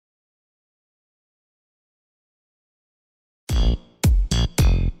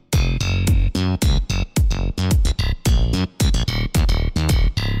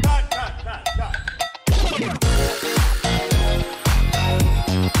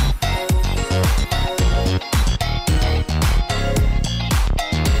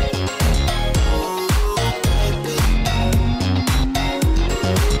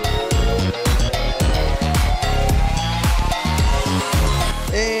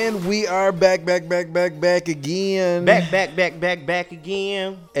And we are back again. Back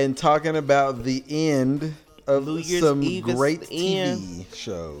again. And talking about the end of New Year's some Eve is great the TV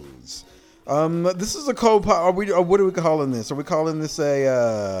shows. This is a co-pod. What are we calling this? Are we calling this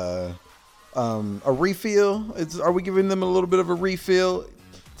a refill? Are we giving them a little bit of a refill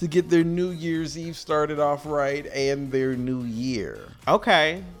to get their New Year's Eve started off right and their new year?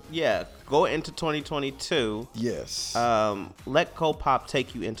 Okay. Yeah. Go into 2022. Yes. Let Co-Pop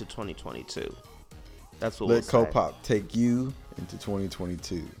take you into 2022. That's what Let Co-Pop take you into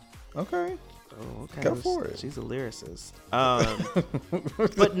 2022. Okay. Oh, okay. Go for it. She's a lyricist.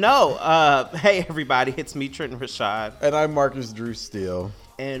 But no. Hey, everybody. It's me, Trenton Rashad. And I'm Marcus Drew Steele.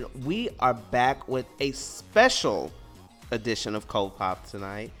 And we are back with a special edition of Co-Pop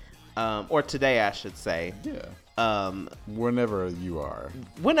tonight. Or today, I should say. Yeah. Whenever you are.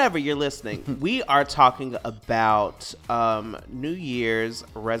 Whenever you're listening, we are talking about New Year's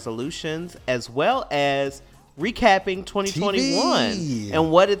resolutions as well as recapping 2021 TV. and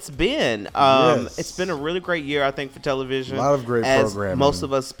what it's been. Yes. It's been a really great year, I think, for television. A lot of great programming. Most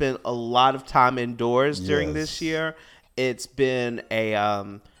of us spent a lot of time indoors during Yes. this year. It's been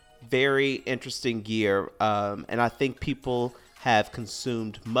a very interesting year, and I think people have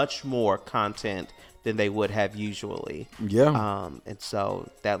consumed much more content than they would have usually. Yeah. And so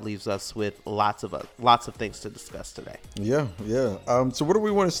that leaves us with lots of things to discuss today. Yeah. So what do we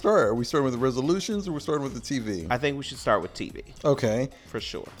want to start? Are we starting with the resolutions or are we starting with the TV? I think we should start with TV. Okay. For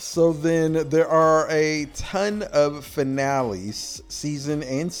sure. So then there are a ton of finales, season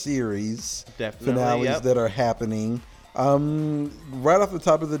and series Definitely, finales yep. that are happening. Right off the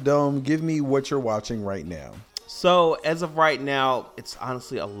top of the dome, give me what you're watching right now. So as of right now, it's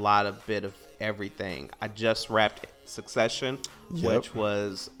honestly a lot of bit of everything. I just wrapped Succession, Yep. which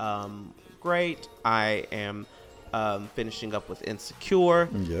was great. I am finishing up with Insecure.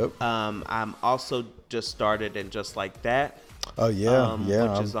 Yep. I'm also just started and Just Like That. Oh yeah,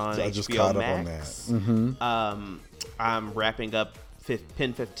 yeah. Which is on I HBO just caught Max. up on that. I'm wrapping up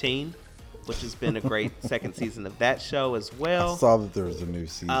Pen 15, which has been a great second season of that show as well. I saw that there was a new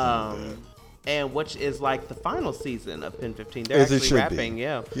season of that. And which is like the final season of Pen 15. They're As it actually should wrapping, be.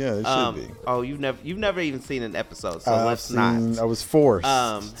 yeah. Yeah, it should be. Oh, you've never even seen an episode, so let's not. I was forced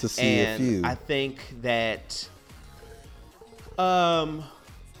to see a and few. I think that I'm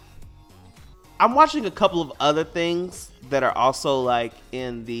watching a couple of other things that are also like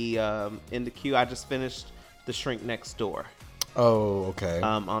in the queue. I just finished The Shrink Next Door. Oh, okay.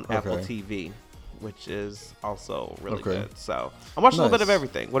 On Apple Okay. TV, which is also really Okay. good. So I'm watching a little bit Nice. of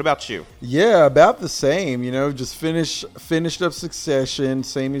everything. What about you? Yeah, about the same. Just finished up Succession,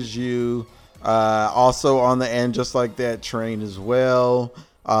 same as you. Also on the end, Just Like That train as well.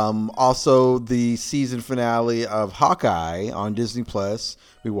 Also the season finale of Hawkeye on Disney Plus.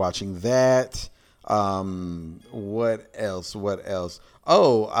 Be watching that. What else?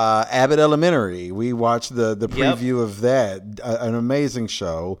 Oh, Abbott Elementary. We watched the preview of that. An amazing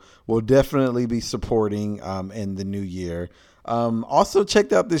show. We'll definitely be supporting in the new year. Also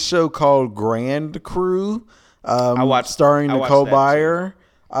checked out this show called Grand Crew. Starring Nicole Byer.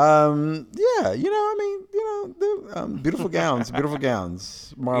 Beautiful gowns,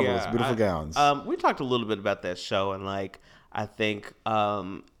 marvelous, beautiful gowns. We talked a little bit about that show, and I think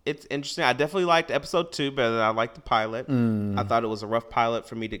it's interesting. I definitely liked episode 2 better than I liked the pilot. I thought it was a rough pilot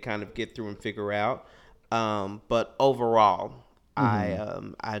for me to kind of get through and figure out. But overall,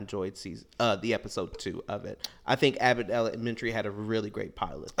 I enjoyed the episode 2 of it. I think Abbott Elementary had a really great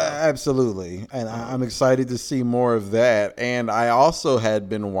pilot. Absolutely, and I'm excited to see more of that. And I also had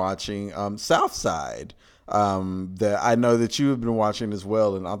been watching Southside. That I know that you have been watching as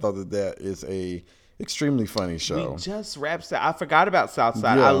well, and I thought that is a extremely funny show. We just wrapped. I forgot about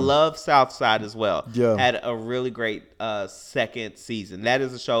Southside. Yeah. I love Southside as well. Yeah. Had a really great second season. That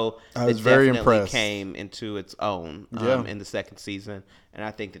is a show I was that very definitely impressed. came into its own Yeah. in the second season, and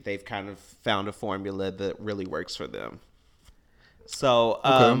I think that they've kind of found a formula that really works for them. So,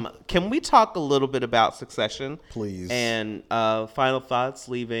 can we talk a little bit about Succession, Please. And final thoughts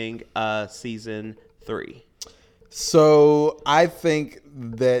leaving season 3. So I think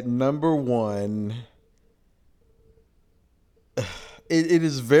that number one, it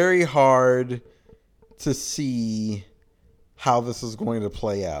is very hard to see how this is going to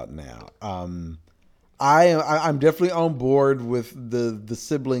play out now. I'm definitely on board with the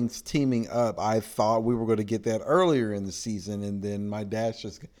siblings teaming up. I thought we were going to get that earlier in the season, and then my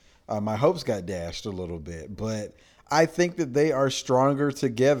hopes got dashed a little bit. But I think that they are stronger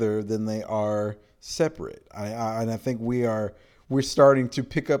together than they are separate. And I think we're starting to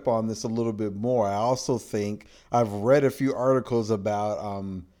pick up on this a little bit more. I also think I've read a few articles about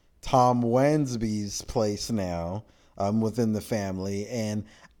Tom Wansby's place now within the family. And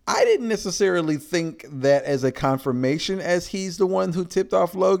I didn't necessarily think that as a confirmation as he's the one who tipped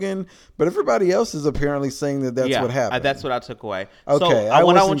off Logan, but everybody else is apparently saying that that's what happened. That's what I took away. Okay, so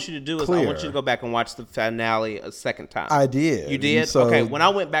what I want you to do is I want you to go back and watch the finale a second time. I did. You did? So, okay, when I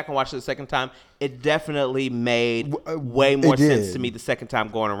went back and watched it the second time, it definitely made way more sense to me the second time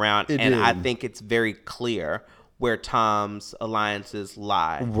going around. I think it's very clear where Tom's alliances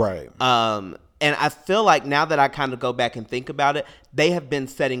lie. Right. And I feel like now that I kind of go back and think about it, they have been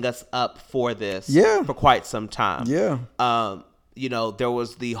setting us up for this for quite some time. Yeah. You know, there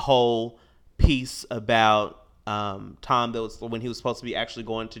was the whole piece about Tom that was when he was supposed to be actually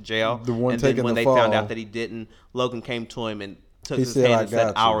going to jail. The one and taking then when the they fall. found out that he didn't, Logan came to him and took his hand and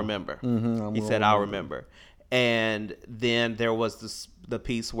said, "I'll remember." He said, "I'll remember." And then there was the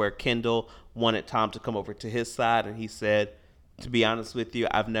piece where Kendall wanted Tom to come over to his side, and he said, "To be honest with you,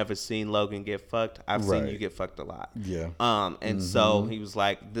 I've never seen Logan get fucked. I've seen you get fucked a lot." Yeah. And so he was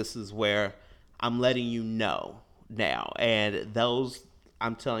like, "This is where I'm letting you know now." And those,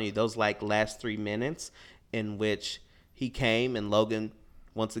 I'm telling you, those like last 3 minutes in which he came and Logan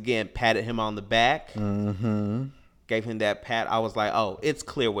once again patted him on the back, gave him that pat. I was like, "Oh, it's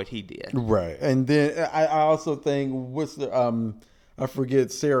clear what he did." Right. And then I also think what's the I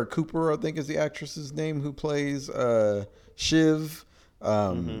forget, Sarah Cooper, I think is the actress's name, who plays Shiv.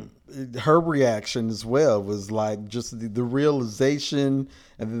 Her reaction as well was like just the realization,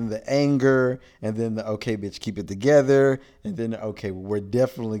 and then the anger, and then the okay, bitch, keep it together, and then okay, we're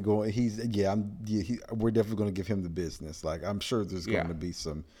definitely going. We're definitely going to give him the business. Like I'm sure there's going to be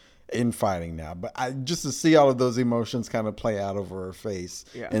some infighting now, but just to see all of those emotions kind of play out over her face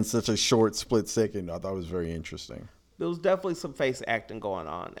in such a short split second, I thought was very interesting. There was definitely some face acting going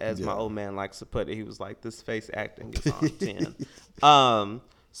on. As my old man likes to put it, he was like, "This face acting is on 10."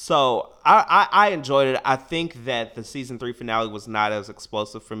 So I enjoyed it. I think that the season 3 finale was not as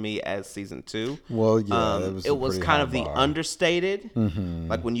explosive for me as season 2. Well, yeah, it was kind of the understated.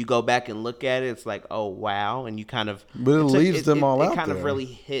 Like when you go back and look at it, it's like, oh wow, and you kind of. But it leaves them all out. It kind there. of really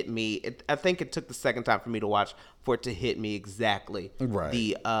hit me. I think it took the second time for me to watch for it to hit me exactly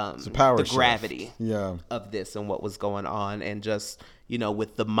the gravity of this and what was going on, and just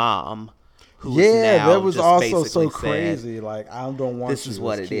with the mom. That was also so crazy. Like, I don't want this is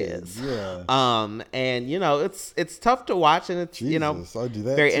what it kids. is. Yeah. And it's tough to watch, and it's I do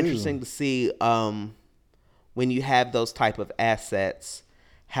that very too. interesting to see when you have those type of assets,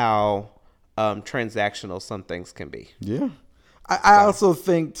 how transactional some things can be. Yeah. I also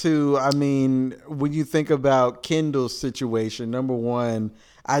think too, I mean, when you think about Kendall's situation, number one,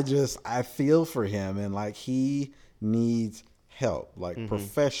 I feel for him, and like he needs help, like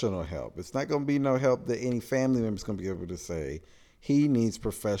professional help. It's not going to be no help that any family member is going to be able to say. He needs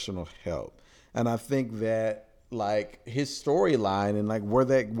professional help. And I think that like his storyline and like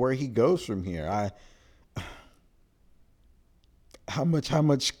where he goes from here, how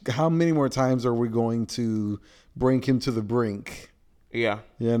many more times are we going to bring him to the brink? Yeah.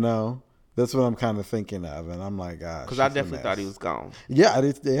 That's what I'm kind of thinking of, and I'm like, gosh. Because I definitely thought he was gone. Yeah, I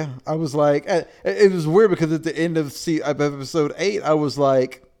did. Yeah, I was like, it was weird because at the end of episode 8, I was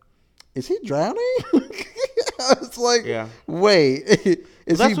like, is he drowning? I was like, wait,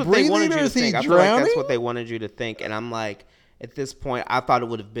 is he breathing or is he drowning? I feel like that's what they wanted you to think, and I'm like, at this point, I thought it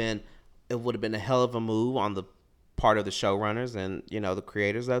would have been a hell of a move on the part of the showrunners and the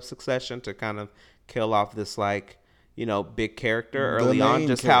creators of Succession to kind of kill off this like. Big character early on,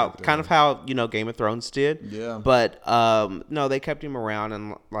 just character. how Game of Thrones did. Yeah. But no, they kept him around,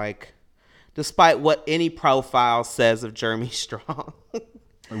 and like, despite what any profile says of Jeremy Strong,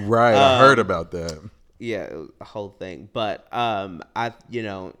 right? I heard about that. Yeah, it was a whole thing. But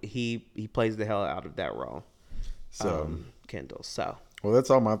he plays the hell out of that role. So Kendall. So. Well, that's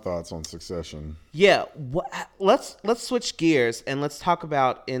all my thoughts on Succession. Yeah. Let's switch gears and let's talk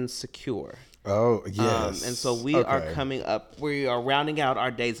about Insecure. Oh, yes. And so we are coming up. We are rounding out our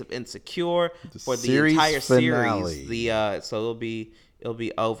days of Insecure for the series entire finale. series. So it'll be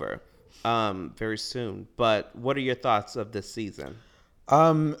over very soon. But what are your thoughts of this season?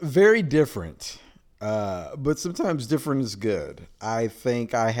 Very different. But sometimes different is good. I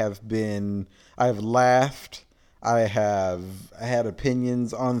think I have laughed. I have had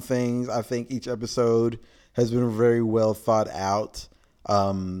opinions on things. I think each episode has been very well thought out.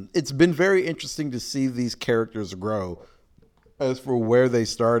 It's been very interesting to see these characters grow as for where they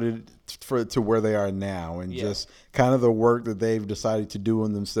started to where they are now, and just kind of the work that they've decided to do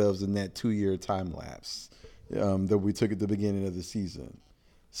on themselves in that 2-year time lapse that we took at the beginning of the season.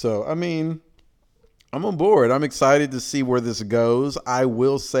 So, I mean, I'm on board. I'm excited to see where this goes. I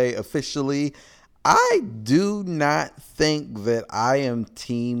will say officially, I do not think that I am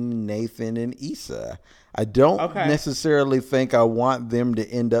team Nathan and Issa. I don't necessarily think I want them to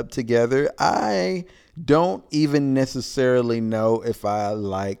end up together. I don't even necessarily know if I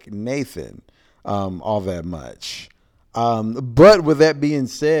like Nathan all that much. But with that being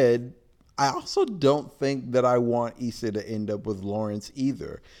said, I also don't think that I want Issa to end up with Lawrence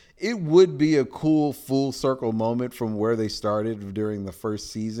either. It would be a cool full circle moment from where they started during the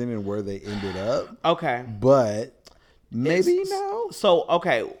first season and where they ended up. Okay. But maybe no. So,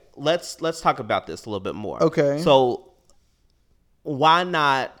 okay, let's talk about this a little bit more. Okay. So, why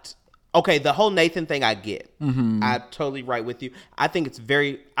not? Okay, the whole Nathan thing I get. Mm-hmm. I'm totally right with you. I think it's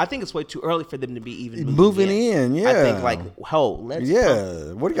way too early for them to be even moving in. Yeah. I think like, let's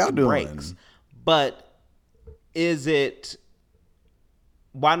what are y'all doing? Breaks. But is it?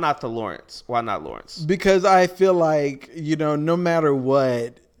 Why not the Lawrence? Why not Lawrence? Because I feel like, no matter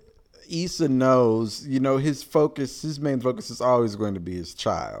what, Issa knows, his main focus is always going to be his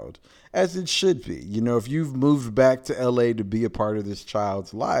child, as it should be. If you've moved back to LA to be a part of this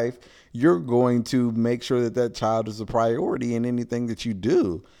child's life, you're going to make sure that child is a priority in anything that you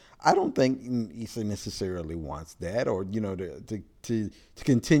do. I don't think Issa necessarily wants that, or, to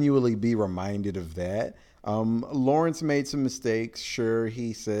continually be reminded of that. Lawrence made some mistakes. Sure,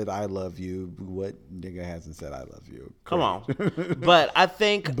 he said, "I love you." What nigga hasn't said "I love you"? Come on. But I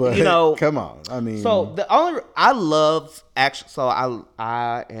think, come on. I mean, so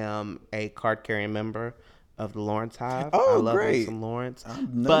I am a card carrying member of the Lawrence Hive. Oh, I love great. some Lawrence.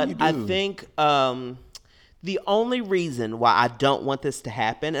 But I think the only reason why I don't want this to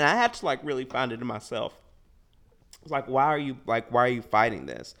happen, and I had to really find it in myself. It's why are you fighting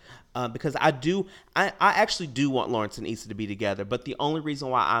this? Because I actually do want Lawrence and Issa to be together. But the only reason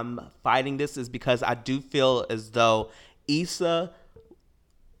why I'm fighting this is because I do feel as though Issa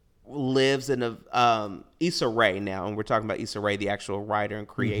lives in Issa Rae now, and we're talking about Issa Rae, the actual writer and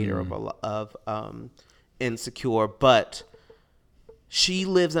creator of Insecure, but she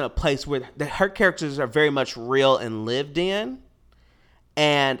lives in a place where her characters are very much real and lived in.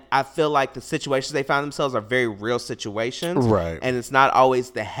 And I feel like the situations they find themselves are very real situations. Right. And it's not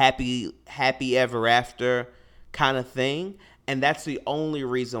always the happy ever after kind of thing. And that's the only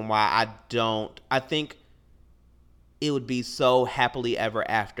reason why I think it would be so happily ever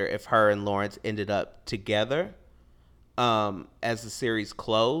after if her and Lawrence ended up together as the series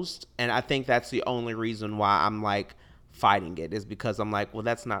closed. And I think that's the only reason why I'm fighting it, is because I'm well,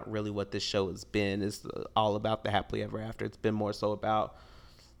 that's not really what this show has been. It's all about the happily ever after. It's been more so about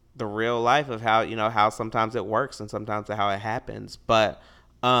the real life of how, how sometimes it works and sometimes how it happens. But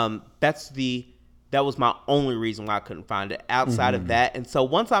that was my only reason why I couldn't find it outside of that. And so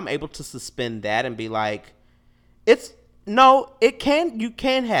once I'm able to suspend that and be you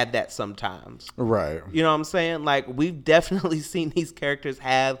can have that sometimes. Right. You know what I'm saying? We've definitely seen these characters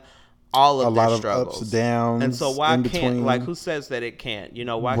have all of their struggles, ups, downs, and so why in can't between. who says that it can't?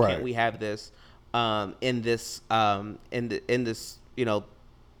 Why can't we have this in this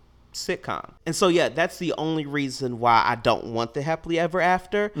sitcom? And so that's the only reason why I don't want the happily ever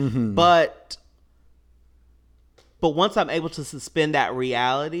after. Mm-hmm. But once I'm able to suspend that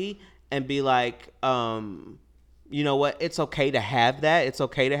reality and be you know what, it's okay to have that. It's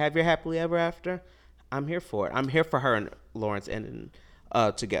okay to have your happily ever after. I'm here for it. I'm here for her and Lawrence ending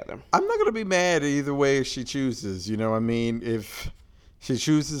together. I'm not gonna be mad either way she chooses. If she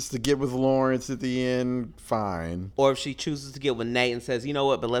chooses to get with Lawrence at the end, fine. Or if she chooses to get with Nate and says, you know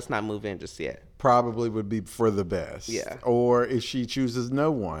what, but let's not move in just yet. Probably would be for the best. Yeah. Or if she chooses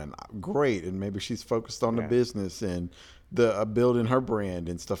no one, great, and maybe she's focused on the business and the building her brand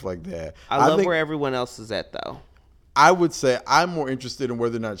and stuff like that. I love where everyone else is at, though. I would say I'm more interested in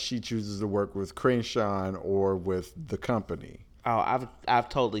whether or not she chooses to work with Crenshaw or with the company. Oh, I've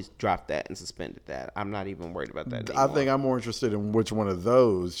totally dropped that and suspended that. I'm not even worried about that anymore. I think I'm more interested in which one of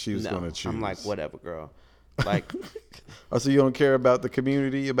those she was going to choose. I'm whatever, girl. Oh, so you don't care about the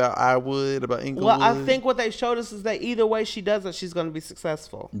community, about Iwood, about Inglewood? Well, I think what they showed us is that either way she does it, she's going to be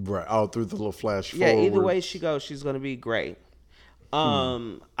successful. Right. All through the little flash forward. Yeah, either way she goes, she's going to be great.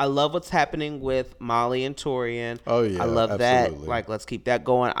 I love what's happening with Molly and Torian. Oh yeah, I love absolutely. that. Let's keep that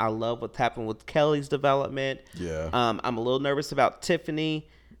going. I love what's happened with Kelly's development. Yeah. I'm a little nervous about Tiffany.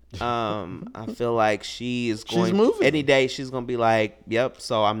 I feel like she's moving. Any day she's gonna be yep.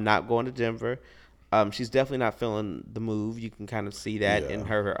 So I'm not going to Denver. She's definitely not feeling the move. You can kind of see that in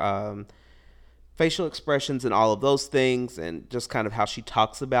her facial expressions and all of those things, and just kind of how she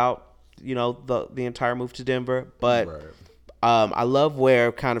talks about the entire move to Denver. But I love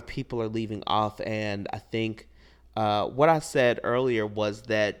where kind of people are leaving off, and I think what I said earlier was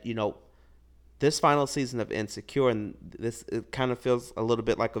that, you know, this final season of Insecure, and this, it kind of feels a little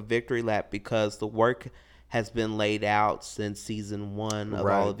bit like a victory lap because the work has been laid out since season 1 of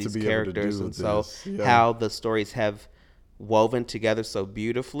all of these characters, and so how the stories have woven together so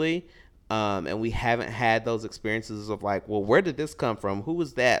beautifully. And we haven't had those experiences of like, well, where did this come from? Who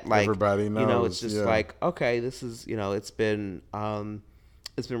was that? Like, everybody knows. You know, it's just like, okay, this is, you know, it's been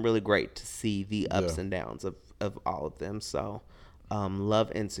really great to see the ups and downs of all of them. So,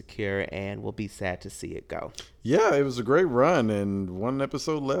 love Insecure, and we'll be sad to see it go. Yeah, it was a great run, and one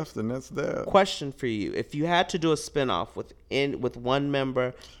episode left, and that's that. Question for you: if you had to do a spinoff with one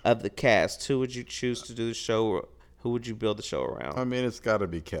member of the cast, who would you choose to do the show? Who would you build the show around? I mean, it's got to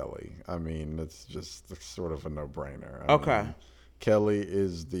be Kelly. I mean, it's sort of a no-brainer. Okay. Kelly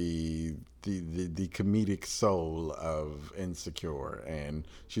is the comedic soul of Insecure, and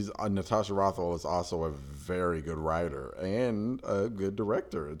Natasha Rothwell is also a very good writer and a good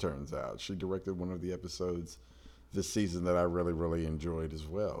director. It turns out she directed one of the episodes this season that I really, really enjoyed as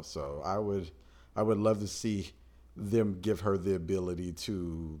well. So I would love to see them give her the ability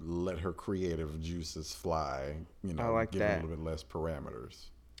to let her creative juices fly. You know, I like give that. her a little bit less parameters.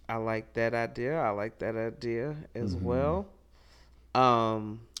 I like that idea as well.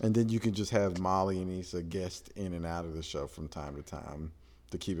 And then you can just have Molly and Issa guest in and out of the show from time to time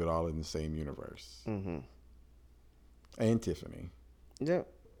to keep it all in the same universe. Mm-hmm. And Tiffany. Yep,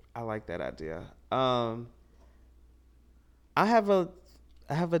 I like that idea. I have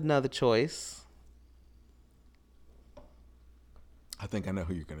another choice. I think I know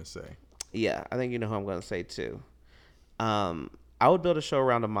who you're gonna say. Yeah, I think you know who I'm gonna say too. I would build a show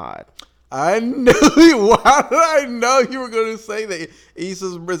around Ahmad. I knew. Why did I know you were going to say that?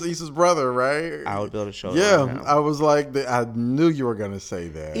 Issa's brother, right? I would build a show. Yeah, around him. I was like, I knew you were going to say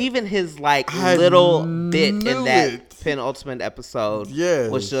that. Even his little bit in that it. penultimate episode, Yes.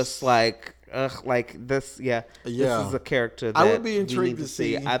 was just like, like this. Yeah, Yeah. This is a character that I would be we intrigued need to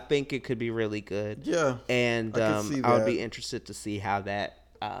see. I think it could be really good. Yeah, and I could see I would that. be interested to see how that.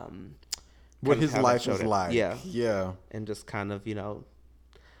 What his how that life showed is it. like. Yeah. And just kind of, you know,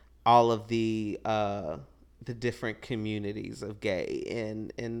 all of the different communities of gay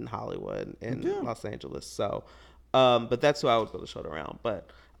in Hollywood and Los Angeles. So, but that's who I would build a show around. But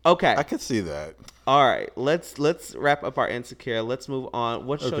okay, I could see that. all right. Let's wrap up our Insecure. Let's move on.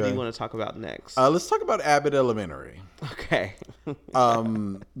 What show do you want to talk about next? Let's talk about Abbott Elementary. Okay.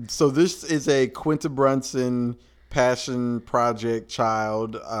 So this is a Quinta Brunson passion project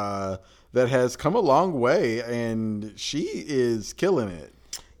child that has come a long way, and she is killing it.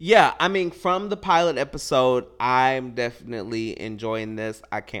 Yeah, I mean, from the pilot episode, I'm definitely enjoying this.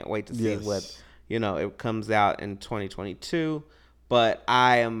 I can't wait to see what, you know, it comes out in 2022. But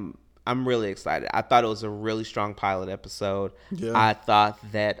I'm really excited. I thought it was a really strong pilot episode. Yeah. I thought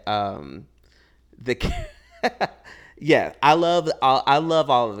that yeah, I love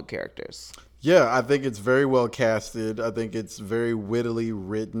all of the characters. Yeah, I think it's very well casted. I think it's very wittily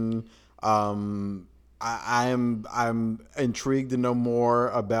written. I'm intrigued to know more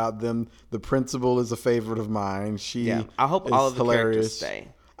about them. The principal is a favorite of mine. I hope all of the characters stay.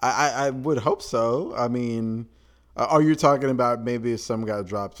 I would hope so. I mean, are you talking about maybe if some guy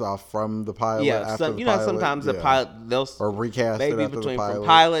drops off from the pilot? Yeah, after the pilot? sometimes the pilot they'll or recast maybe it after between the pilot. from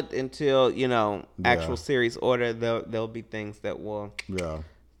pilot until actual series order. There'll be things that will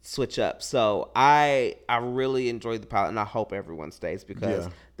switch up. So I really enjoyed the pilot, and I hope everyone stays because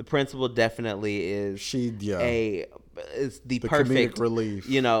the principal definitely is is the perfect comedic relief,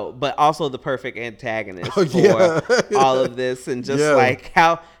 but also the perfect antagonist for all of this, and just like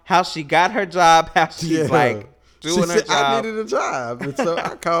how she got her job, how she's like doing her job. I needed a job, and so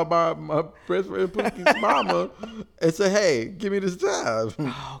I called my best friend Pookie's mama and said, "Hey, give me this job."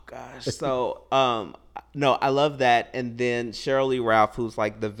 Oh gosh, so no, I love that. And then Sheryl Lee Ralph, who's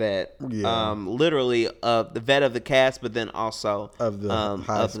like the vet, literally the vet of the cast, but then also of the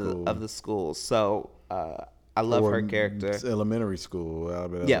high school of the school. So I love her character. It's elementary school,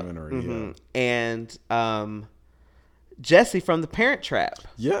 elementary, and Jesse from The Parent Trap,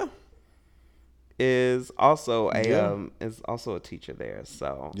 is also a teacher there.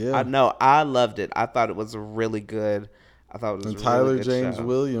 So I know I loved it. I thought it was really good. I thought it was and Tyler really good James show.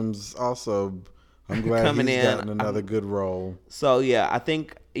 Williams also. I'm glad Coming he's in, gotten another good role. So yeah, I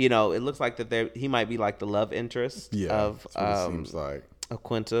think it looks like that he might be like the love interest of that's what it seems like. of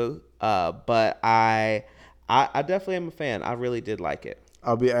Quinta. But I definitely am a fan. I really did like it.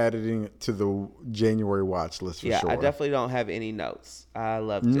 I'll be adding it to the January watch list for sure. Yeah, I definitely don't have any notes. I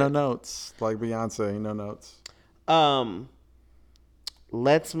loved it. No notes, like Beyonce. No notes.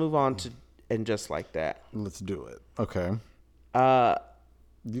 let's move on to And Just Like That. Let's do it. Okay.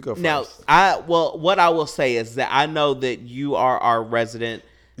 You go first. Now, what I will say is that I know that you are our resident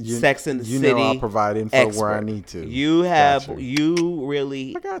Sex in the City. You know I'll provide info expert. where I need to. You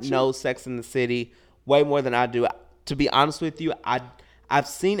really know Sex in the City way more than I do. To be honest with you, I've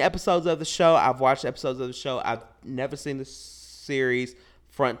seen episodes of the show. I've watched episodes of the show. I've never seen the series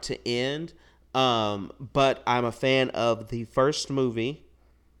front to end. But I'm a fan of the first movie.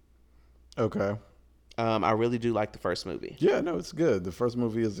 Okay. I really do like the first movie. Yeah, no, it's good. The first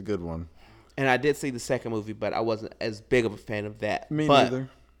movie is a good one. And I did see the second movie, but I wasn't as big of a fan of that. Me neither.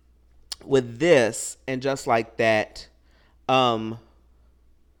 With this And Just Like That,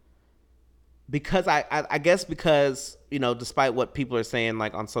 because I guess because, you know, despite what people are saying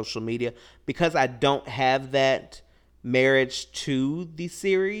like on social media, because I don't have that marriage to the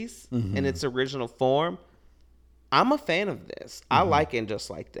series in its original form, I'm a fan of this. I like And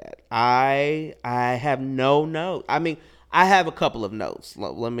Just Like That. I have no note. I mean, I have a couple of notes.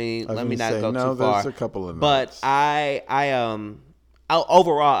 Let me not go too far. There's a couple of notes. But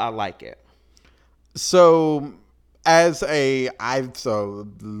overall I like it. So little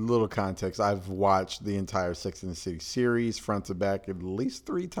context, I've watched the entire Sex and the City series front to back at least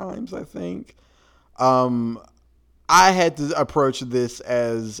 3 times, I think. I had to approach this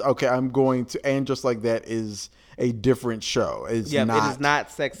as, okay, I'm going to, And Just Like That is a different show. It is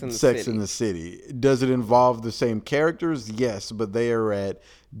not Sex in the City. Does it involve the same characters? Yes, but they are at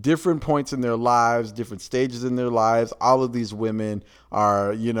different points in their lives, different stages in their lives. All of these women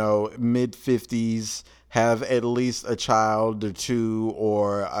are, mid-50s, have at least a child or two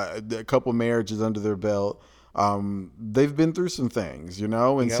or a couple marriages under their belt. They've been through some things,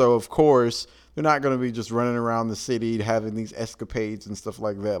 and so, of course, they're not going to be just running around the city having these escapades and stuff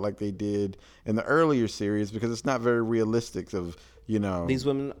like that like they did in the earlier series, because it's not very realistic of, these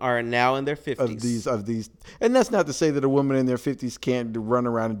women are now in their 50s. Of these. And that's not to say that a woman in their 50s can't run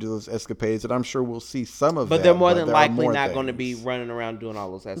around and do those escapades, and I'm sure we'll see some of that. But they're more than likely not going to be running around doing all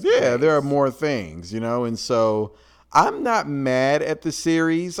those escapades. Yeah, there are more things, and so I'm not mad at the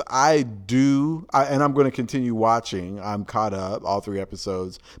series. And I'm going to continue watching. I'm caught up, all 3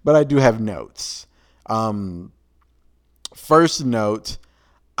 episodes, but I do have notes. First note,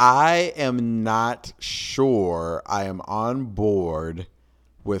 I am not sure I am on board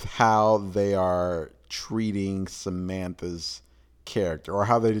with how they are treating Samantha's character, or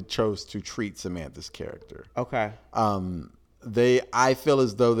how they chose to treat Samantha's character. Okay. I feel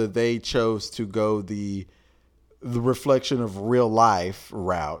as though that they chose to go the reflection of real life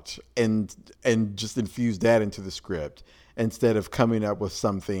route and just infuse that into the script instead of coming up with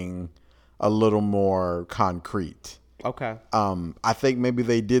something a little more concrete. Okay. I think maybe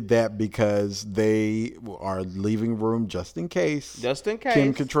they did that because they are leaving room just in case. Just in case.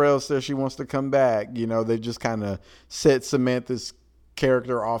 Kim Cattrall says she wants to come back. They just kind of set Samantha's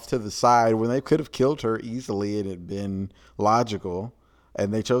character off to the side when they could have killed her easily and it'd been logical.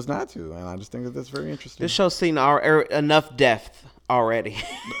 And they chose not to, and I just think that that's very interesting. This show's seen enough death already.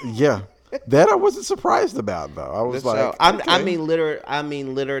 Yeah, that I wasn't surprised about, though. I was okay. I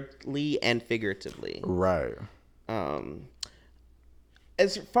mean literally and figuratively. Right.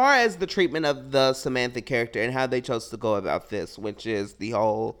 As far as the treatment of the Samantha character and how they chose to go about this, which is the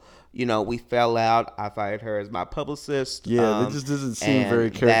whole, we fell out. I fired her as my publicist. Yeah, that just doesn't seem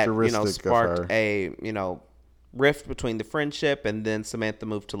very characteristic that, sparked of her. A rift between the friendship, and then Samantha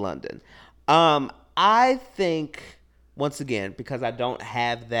moved to London. I think, once again, because I don't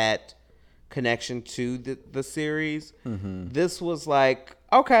have that connection to the series, this was like,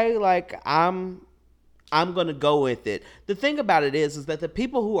 okay, like I'm gonna go with it. The thing about it is that the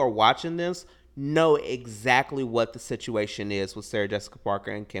people who are watching this know exactly what the situation is with Sarah Jessica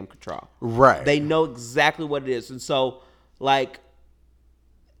Parker and Kim Cattrall. Right. They know exactly what it is, and so like,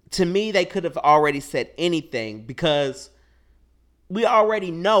 to me, they could have already said anything because we already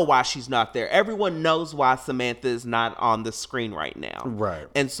know why she's not there. Everyone knows why Samantha is not on the screen right now. Right.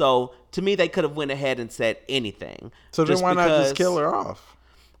 And so, to me, they could have went ahead and said anything. So then why not just kill her off?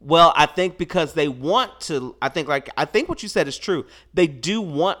 Well, I think because they want to, I think what you said is true. They do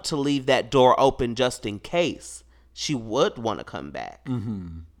want to leave that door open just in case she would want to come back.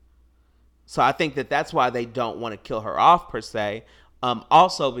 Mm-hmm. So I think that's why they don't want to kill her off per se.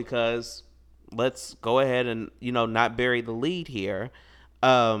 Also because, let's go ahead and, not bury the lead here.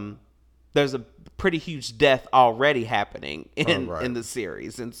 There's a pretty huge death already happening in the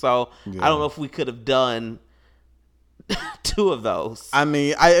series. And so I don't know if we could have done 2 of those. I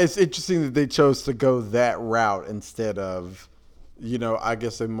mean, it's interesting that they chose to go that route instead of, I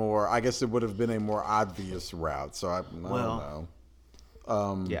guess it would have been a more obvious route. So I don't know.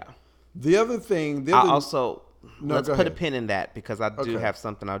 Yeah. The other thing, I also No, let's go put a ahead. pin in that because I do Okay. have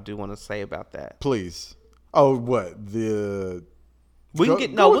something I do want to say about that. please. Oh, what the? We Go- can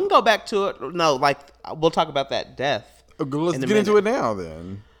get go we with- can go back to it. No, like we'll talk about that death. Let's in a get into minute. it now.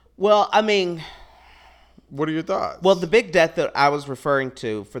 Then, Well, I mean, what are your thoughts? well, the big death that I was referring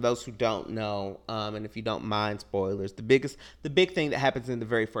to, for those who don't know, and if you don't mind spoilers, the big thing that happens in the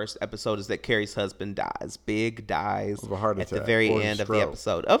very first episode is that Carrie's husband dies. Big dies Of a heart at the attack very or end of the stroke.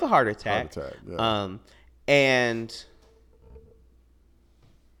 episode of a heart attack. Yeah. And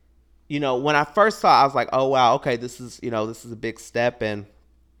when I first saw it, I was like, oh wow, okay, this is a big step in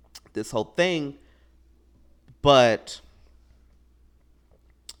this whole thing. But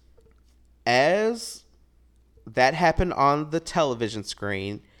as that happened on the television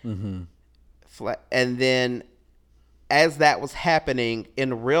screen, and then as that was happening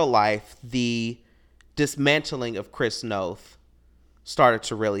in real life, the dismantling of Chris Noth started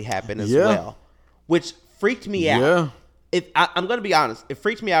to really happen as well, which freaked me out. Yeah. I'm going to be honest, it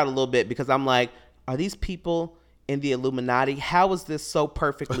freaked me out a little bit because I'm like, are these people in the Illuminati? How is this so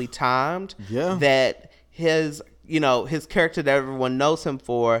perfectly timed that his character that everyone knows him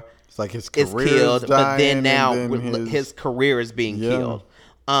for It's like his is career killed, is but then dying, now and then his career is being Yeah. killed.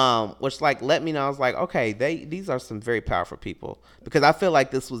 Which let me know. I was like, okay, these are some very powerful people, because I feel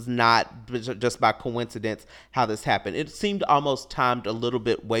like this was not just by coincidence how this happened. It seemed almost timed a little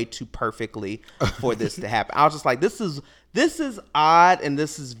bit way too perfectly for this to happen. I was just like, this is odd and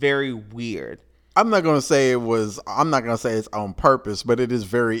this is very weird. I'm not gonna say it's on purpose, but it is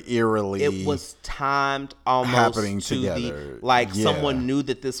very eerily. It was timed almost happening to together. Someone knew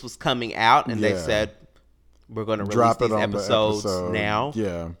that this was coming out and they said, we're going to release Drop it these on the episodes episode. now.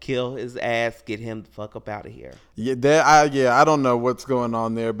 Yeah. Kill his ass. Get him the fuck up out of here. I don't know what's going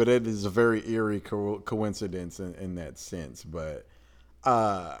on there, but it is a very eerie coincidence in that sense. But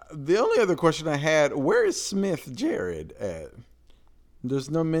the only other question I had: where is Smith Jared at? There's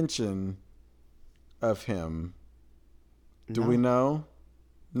no mention of him. Do we know?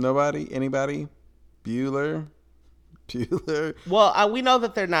 Nobody? Anybody? Bueller? Well, we know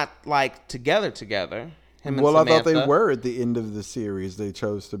that they're not together. Him and Well, I thought they Samantha. were at the end of the series. They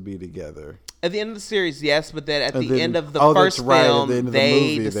chose to be together. At the end of the series, yes, but then at And the then- end of the oh, first that's right, at film, the end of the they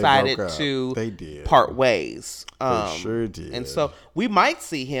movie, they decided broke up. to They did. part ways. Sure did. And so we might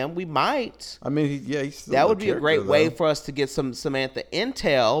see him. We might. I mean, he's still That a would be a great character, way though. for us to get some Samantha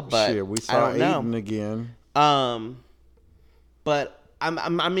intel, but Shit, we I saw don't know. Aiden again. But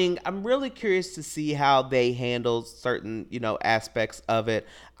I'm really curious to see how they handle certain, aspects of it.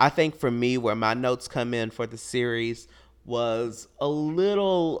 I think for me, where my notes come in for the series was a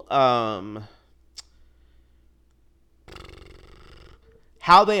little,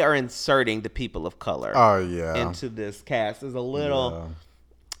 how they are inserting the people of color Oh yeah, into this cast is a little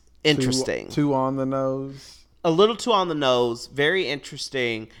interesting. Too on the nose. A little too on the nose. Very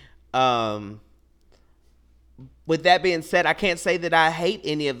interesting. With that being said, I can't say that I hate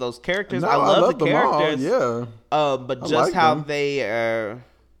any of those characters. No, I love the them all, characters. yeah. But I just like how them. they are,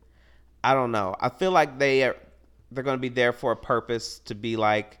 I don't know. I feel like they're going to be there for a purpose, to be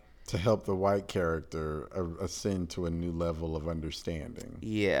like, To help the white character ascend to a new level of understanding.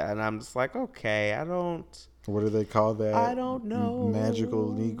 yeah. And I'm just like, okay, What do they call that? I don't know. Magical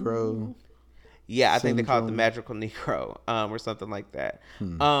Negro. Yeah, I think they call it the Syndrome. magical Negro, or something like that.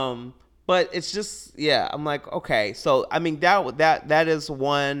 But it's just, yeah, I'm like, okay. So, I mean, that is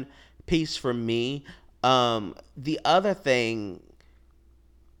one piece for me. The other thing,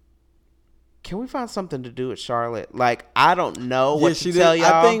 can we find something to do with Charlotte? Like, I don't know what to tell y'all.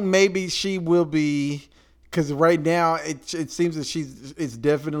 I think maybe she will be, because right now it seems that it's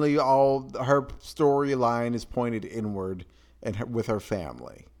definitely all her storyline is pointed inward and with her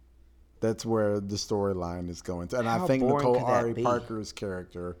family. That's where the storyline is going to. And How I think boring Nicole could that Ari be? Parker's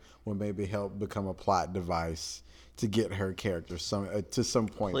character will maybe help become a plot device to get her character to some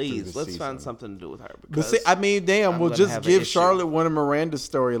point. through Please, the let's season. find something to do with her. But Because see, I mean, damn, I'm we'll gonna just have an give issue. Charlotte one of Miranda's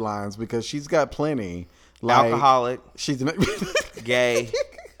storylines because she's got plenty. Like, Alcoholic, She's gay,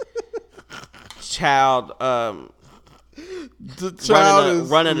 child, the child is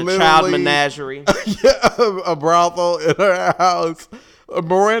running a child literally- menagerie. a brothel in her house.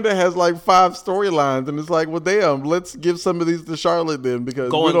 Miranda has like 5 storylines, and it's like, well, damn, let's give some of these to Charlotte then,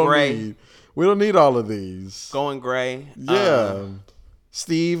 because Going gray. we don't need all of these. Going gray. Yeah,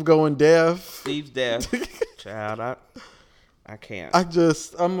 Steve going deaf. Steve's death. Child, I can't.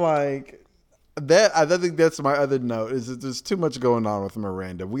 I'm like that. I think that's my other note, is that there's too much going on with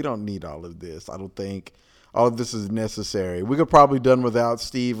Miranda. We don't need all of this. I don't think all of this is necessary. We could probably done without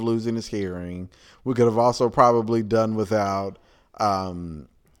Steve losing his hearing. We could have also probably done without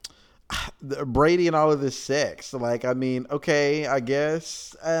Brady and all of this sex. Like, I mean, okay, I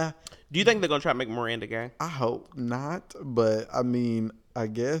guess. Do you think they're gonna try to make Miranda gay? I hope not, but I mean, I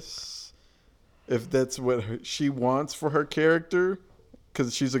guess if that's what she wants for her character,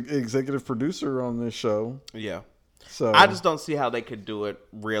 because she's an executive producer on this show. Yeah. So I just don't see how they could do it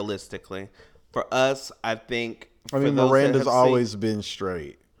realistically. For us, I think. I mean, Miranda's always been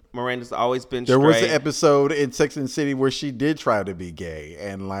straight. Miranda's always been There straight. was an episode in Sex and the City where she did try to be gay,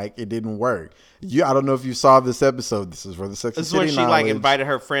 and like it didn't work. I don't know if you saw this episode. This is for the Sex and the City. This is when she like invited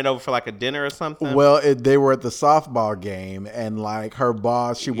her friend over for like a dinner or something. Well, they were at the softball game, and like her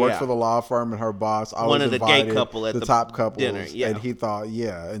boss, she worked for the law firm, and her boss always one of the invited gay couple at the top couples dinner. Yeah. And he thought,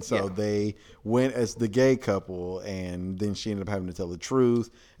 and so they went as the gay couple, and then she ended up having to tell the truth,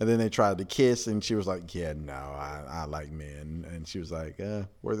 and then they tried to kiss, and she was like, "Yeah, no, I like men," and she was like,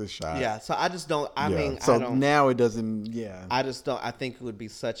 "Worth a shot." Yeah, so I just don't. I mean, so I don't, now it doesn't. Yeah, I just don't. I think it would be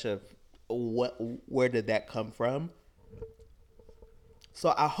such a. Where did that come from?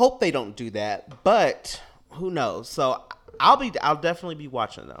 So I hope they don't do that, but who knows? So I'll definitely be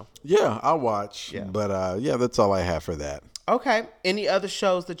watching though. Yeah, I'll watch. Yeah. But that's all I have for that. Okay. Any other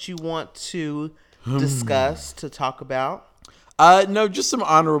shows that you want to discuss to talk about? No, just some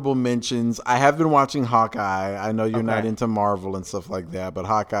honorable mentions. I have been watching Hawkeye. I know you're not into Marvel and stuff like that, but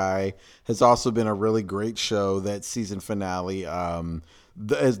Hawkeye has also been a really great show. That season finale,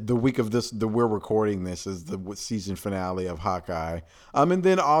 the week of this, we're recording this is the season finale of Hawkeye. And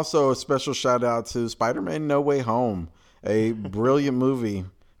then also a special shout out to Spider-Man: No Way Home, a brilliant movie,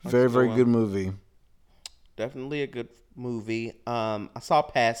 very good movie. Definitely a good movie. I saw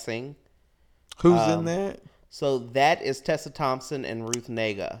Passing. Who's in that? So that is Tessa Thompson and Ruth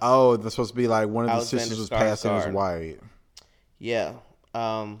Negga. Oh, that's supposed to be like one of the Alexander sisters was passing as Skarsgård. white. Yeah.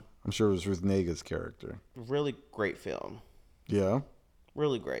 I'm sure it was Ruth Nega's character. Really great film. Yeah.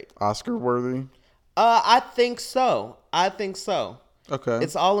 Really great. Oscar worthy? I think so. Okay.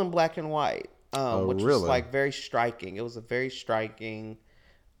 It's all in black and white, which really? was like very striking. It was a very striking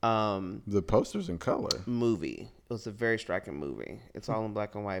The poster's in color. movie. It was a very striking movie. It's all in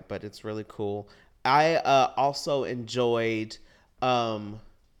black and white, but it's really cool. I also enjoyed.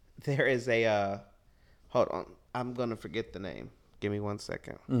 There is a. Hold on, I'm gonna forget the name. Give me 1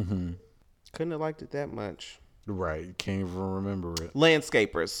 second. Mm-hmm. Couldn't have liked it that much. Right. Can't even remember it.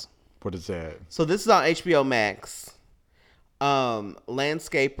 Landscapers. What is that? So this is on HBO Max.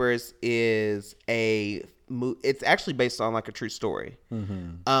 Landscapers is it's actually based on like a true story.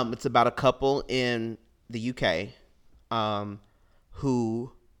 Mm-hmm. It's about a couple in the UK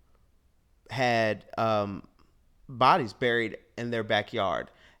who had bodies buried in their backyard,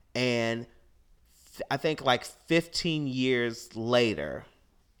 and I think like 15 years later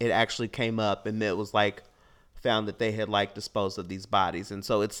it actually came up, and it was like found that they had like disposed of these bodies. And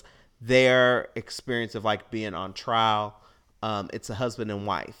so it's their experience of like being on trial. It's a husband and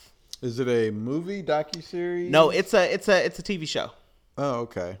wife. Is it a movie docuseries? No, it's a TV show. Oh,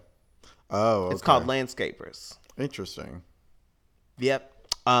 okay. Oh, okay. It's called Landscapers. Interesting. Yep.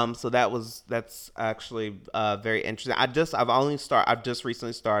 So that's actually very interesting. I've just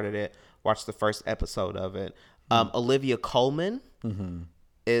recently started it. Watched the first episode of it. Olivia Colman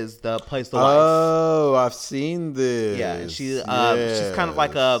is plays the wife. Oh, I've seen this. Yeah, and she's kind of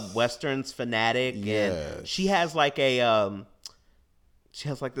like a westerns fanatic, and she has like this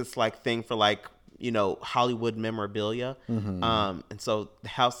like thing for like, you know, Hollywood memorabilia. And so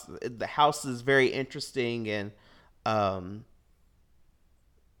the house is very interesting, and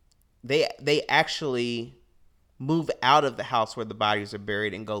they actually move out of the house where the bodies are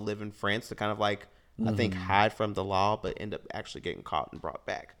buried and go live in France to kind of like, I think, hide from the law, but end up actually getting caught and brought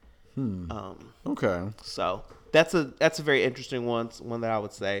back. Okay. So that's a very interesting one that I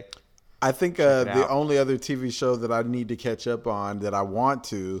would say. I think the only other TV show that I need to catch up on that I want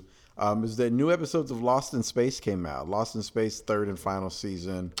to is that new episodes of Lost in Space came out. Lost in Space third and final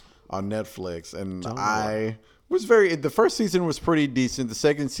season on Netflix, and the first season was pretty decent. The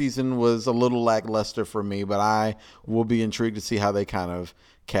second season was a little lackluster for me, but I will be intrigued to see how they kind of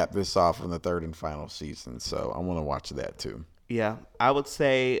cap this off in the third and final season. So I want to watch that too. Yeah, I would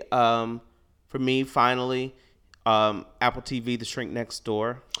say for me, finally, Apple TV, The Shrink Next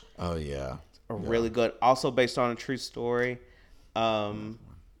Door. Oh yeah, really good. Also based on a true story.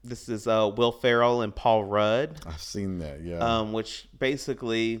 This is Will Ferrell and Paul Rudd. I've seen that. Yeah, which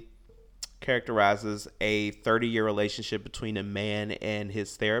basically characterizes a 30-year relationship between a man and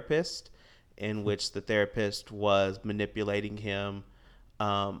his therapist, in which the therapist was manipulating him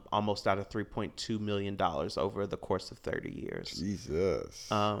almost out of $3.2 million over the course of 30 years.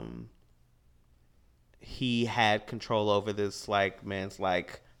 Jesus. he had control over this like man's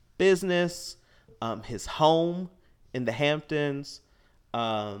like business, his home in the Hamptons.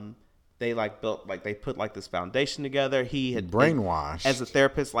 They like built like they put like this foundation together. He had brainwashed as a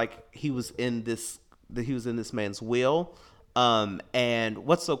therapist, like he was in this man's will. And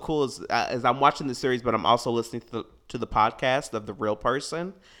what's so cool is I'm watching the series, but I'm also listening to the podcast of the real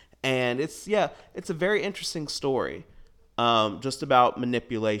person, and it's a very interesting story, just about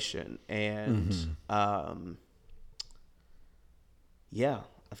manipulation and I've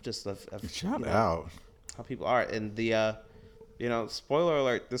shout out how people are, and the spoiler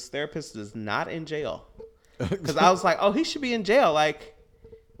alert, this therapist is not in jail, because I was like, oh, he should be in jail, like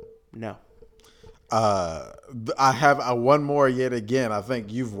no. I have one more yet again. I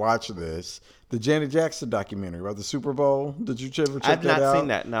think you've watched this. The Janet Jackson documentary about the Super Bowl. Did you ever check that out? I've not seen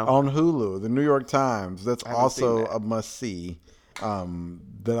that, no. On Hulu, the New York Times. That's also a must-see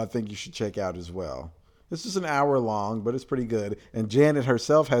that I think you should check out as well. It's just an hour long, but it's pretty good. And Janet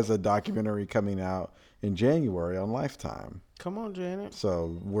herself has a documentary coming out in January on Lifetime. Come on, Janet.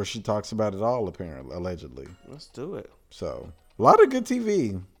 So, where she talks about it all, apparently, allegedly. Let's do it. So, a lot of good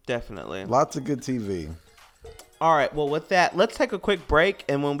TV. Definitely. Lots of good TV. All right. Well, with that, let's take a quick break.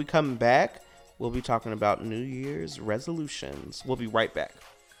 And when we come back, we'll be talking about New Year's resolutions. We'll be right back.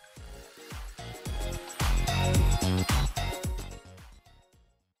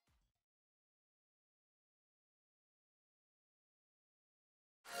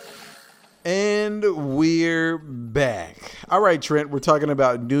 And we're back. All right, Trent, we're talking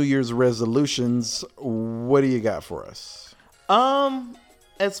about New Year's resolutions. What do you got for us?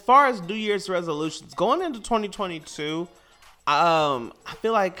 As far as New Year's resolutions going into 2022, I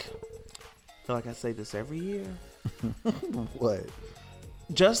feel like I say this every year. What?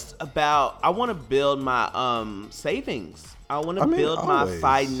 Just about, I want to build my savings. I want to build my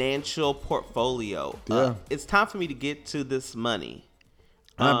financial portfolio. Yeah. It's time for me to get to this money.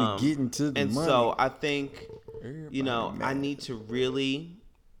 I'll be getting to the money. And so I think, I need to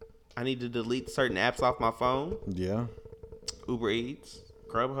delete certain apps off my phone. Yeah. Uber Eats,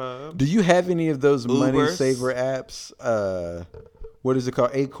 Grubhub. Do you have any of those money Ubers. saver apps? What is it called?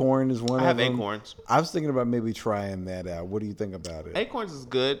 Acorn is one of them. I have Acorns. I was thinking about maybe trying that out. What do you think about it? Acorns is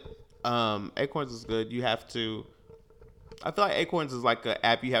good. Acorns is good. You have to. I feel like Acorns is like an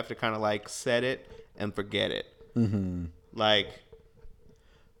app you have to kind of like set it and forget it. Mm-hmm. Like,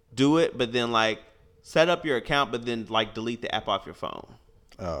 do it, but then like set up your account, but then like delete the app off your phone.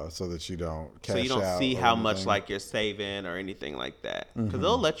 Oh, so that you don't cash out. So you don't see how much like you're saving or anything like that. Because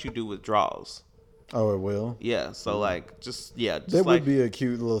they'll let you do withdrawals. Oh, it will? Yeah. So like, just that like, would be a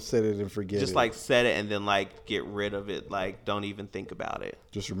cute little set it and forget just it. like set it and then like get rid of it. Like, don't even think about it.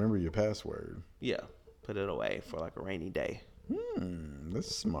 Just remember your password. Yeah. Put it away for like a rainy day.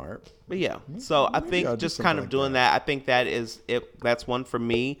 That's smart. But yeah, so I think just kind of doing that. I think that is it. That's one for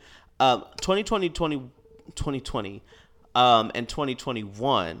me. 2020, and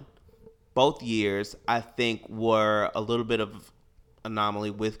 2021, both years, I think were a little bit of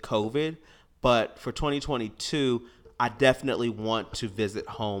anomaly with COVID. But for 2022, I definitely want to visit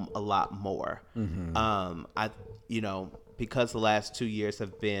home a lot more. Because the last 2 years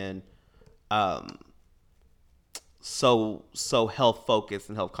have been so health focused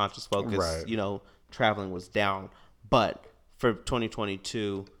and health conscious focused. Right. Traveling was down, but for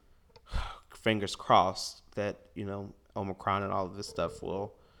 2022, fingers crossed that Omicron and all of this stuff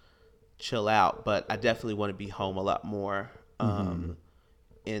will chill out. But I definitely want to be home a lot more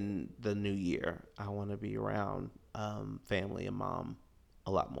in the new year. I want to be around family and mom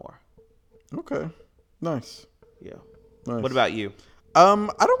a lot more. Okay, nice. Yeah. Nice. What about you? I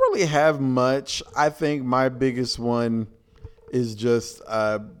don't really have much. I think my biggest one is just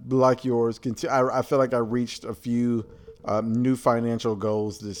like yours. I feel like I reached a few new financial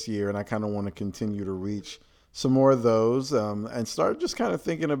goals this year, and I kind of want to continue to reach some more of those and start just kind of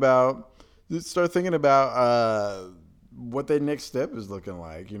thinking about what the next step is looking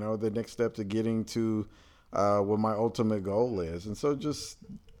like. The next step to getting to what my ultimate goal is. And so just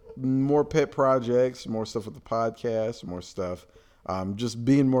more pet projects, more stuff with the podcast, more stuff. Just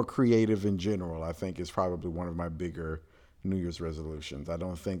being more creative in general, I think, is probably one of my bigger New Year's resolutions. I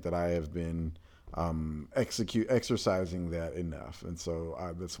don't think that I have been exercising that enough. And so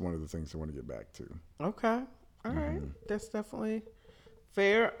that's one of the things I want to get back to. Okay. All right. That's definitely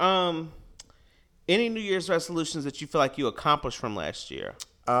fair. Any New Year's resolutions that you feel like you accomplished from last year?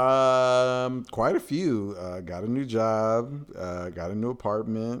 Quite a few. Got a new job, got a new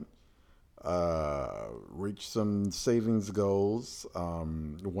apartment, reached some savings goals,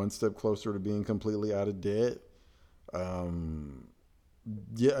 one step closer to being completely out of debt.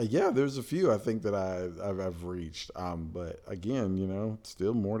 Yeah. There's a few I think that I've reached. But again,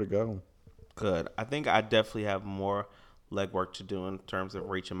 still more to go. Good. I think I definitely have more legwork to do in terms of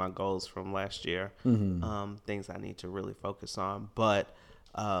reaching my goals from last year. Things I need to really focus on, but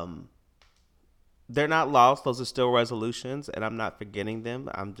they're not lost. Those are still resolutions, and I'm not forgetting them.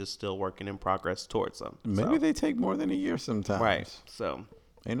 I'm just still working in progress towards them. Maybe they take more than a year sometimes. Right. So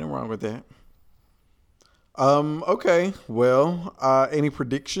ain't nothing wrong with that. Okay. Well, any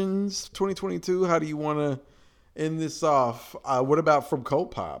predictions 2022? How do you want to end this off? What about from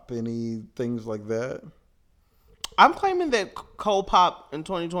Cold Pop? Any things like that? I'm claiming that Cold Pop in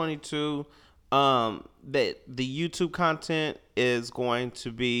 2022, that the YouTube content is going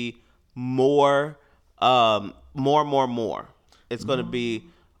to be more. It's going to be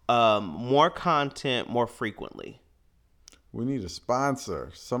more content more frequently. We need a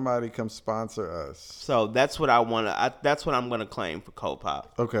sponsor. Somebody come sponsor us. So that's what I want to. That's what I'm going to claim for Cold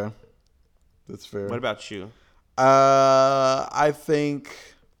Pop. Okay, that's fair. What about you? I think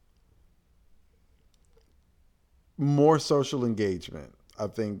more social engagement. I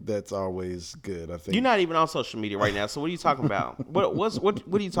think that's always good. I think you're not even on social media right now. So what are you talking about? what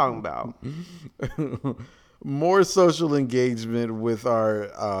are you talking about? More social engagement with our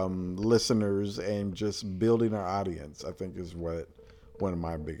listeners and just building our audience, I think, is what one of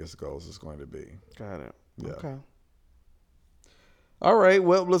my biggest goals is going to be. Got it. Yeah. Okay. All right.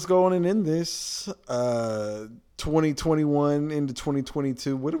 Well, let's go on and end this. 2021 into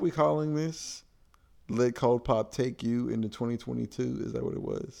 2022. What are we calling this? Let Cold Pop take you into 2022. Is that what it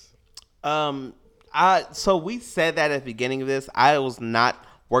was? So we said that at the beginning of this. I was not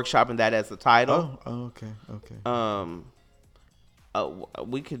workshopping that as the title. Oh, okay.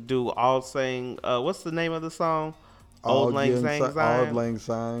 We could do All Sang. What's the name of the song? Auld Lang Syne. Auld Lang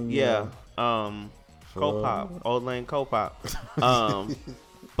Syne. Yeah. Cold Pop. Auld Lang Cold Pop.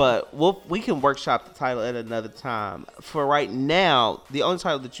 But we can workshop the title at another time. For right now, the only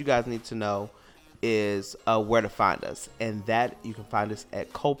title that you guys need to know is where to find us, and that you can find us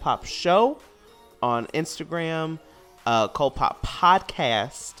at Cold Pop Show on Instagram, Cold Pop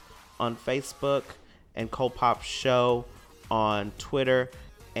Podcast on Facebook, and Cold Pop Show on Twitter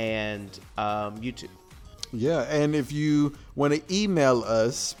and YouTube. Yeah, and if you want to email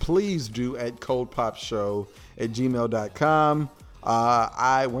us, please do at coldpopshow@gmail.com.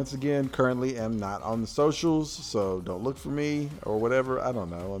 I, once again, currently am not on the socials, so don't look for me or whatever. I don't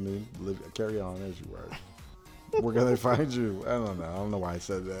know. I mean, carry on as you were. Where can they find you? I don't know. I don't know why I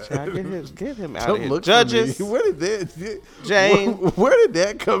said that. Get him out Don't of here. look Judges. for me. Where did that? Jane. Where did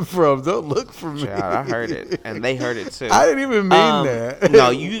that come from? Don't look for me. Child, I heard it, and they heard it too. I didn't even mean that.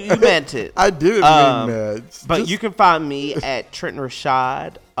 No, you meant it. I didn't mean that. But you can find me at Trenton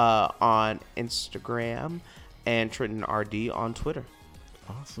Rashad on Instagram and Trenton RD on Twitter.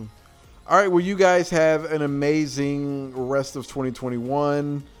 Awesome. All right. Well, you guys have an amazing rest of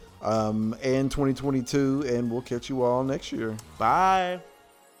 2021 and 2022, and we'll catch you all next year. Bye.